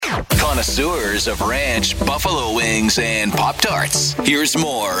connoisseurs of ranch, buffalo wings, and Pop-Tarts. Here's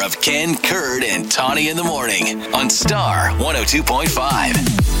more of Ken, Kurt, and Tawny in the morning on Star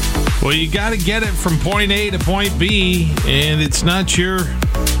 102.5. Well, you got to get it from point A to point B, and it's not your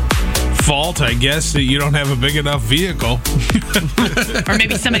fault, I guess, that you don't have a big enough vehicle. Or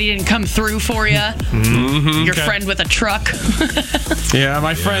maybe somebody didn't come through for you. Mm-hmm. Your friend with a truck. Yeah,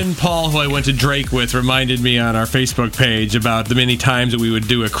 my friend Paul, who I went to Drake with, reminded me on our Facebook page about the many times that we would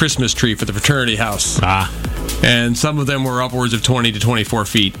do a Christmas tree for the fraternity house. And some of them were upwards of 20 to 24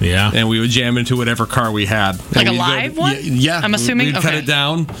 feet. Yeah. And we would jam into whatever car we had. Like and a live one? Yeah. I'm assuming? We'd cut it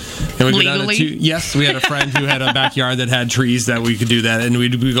down. And we'd Legally? go down yes, we had a friend who had a backyard that had trees that we could do that. And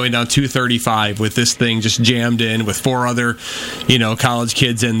we'd be going down 235 with this thing just jammed in with 4 other, college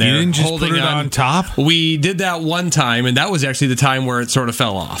kids in there. You didn't just put it on top? We did that one time, and that was actually the time where it sort of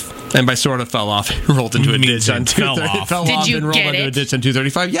fell off. And by sort of fell off, it rolled into a ditch on 235. It fell Did off you and rolled get into it? a ditch on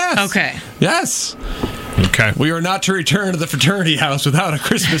 235. Yes. Okay. Yes. Okay. We are not to return to the fraternity house without a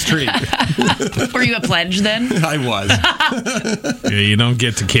Christmas tree. Were you a pledge then? I was. Yeah, you don't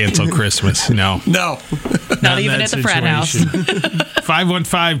get to cancel Christmas. No. No. Not even at the frat house.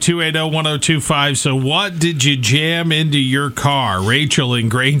 515-280-1025. So what did you jam into your car? Rachel in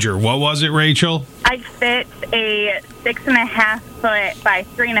Granger. What was it, Rachel? I fit a 6.5 foot by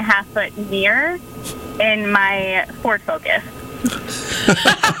 3.5 foot mirror in my Ford Focus.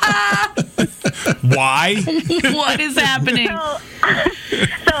 Why? What is happening? So it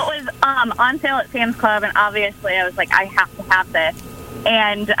was on sale at Sam's Club, and obviously I was like, I have to have this.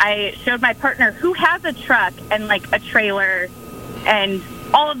 And I showed my partner, who has a truck and like a trailer and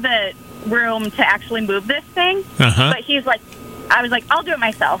all of the room to actually move this thing. Uh-huh. But he's like, I was like, I'll do it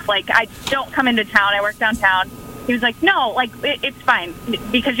myself. Like, I don't come into town. I work downtown. He was like, no, like, it's fine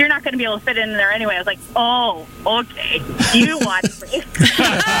because you're not going to be able to fit in there anyway. I was like, oh, okay. You watch me.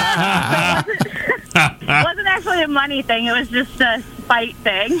 It wasn't actually a money thing. It was just a spite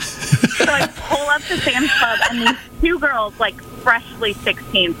thing. So I pull up to Sam's Club, and these 2 girls, like freshly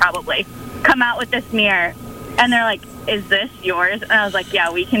 16 probably, come out with this mirror. And they're like, is this yours? And I was like,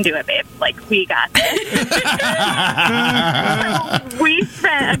 yeah, we can do it, babe. Like, we got this. So we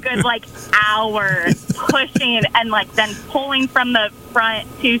spent a good, hour pushing and, then pulling from the front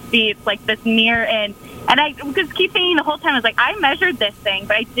 2 seats, this mirror in. And I just keep thinking the whole time, I was like, I measured this thing,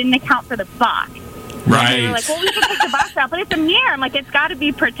 but I didn't account for the box. Right. And they were like, well, we can take the box out, but it's a mirror. I'm like, it's got to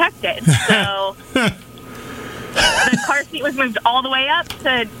be protected. So the car seat was moved all the way up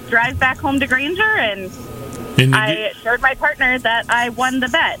to drive back home to Granger, and I assured my partner that I won the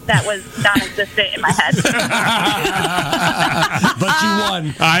bet. That was non-existent in my head. But you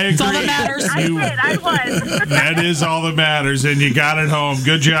won. I agree. That's all that matters. I won. That is all that matters, and you got it home.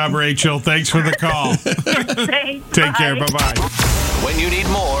 Good job, Rachel. Thanks for the call. Thanks. Take care. Bye-bye. When you need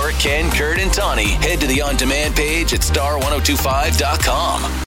more Ken, Kurt, and Tawny, head to the on-demand page at star1025.com.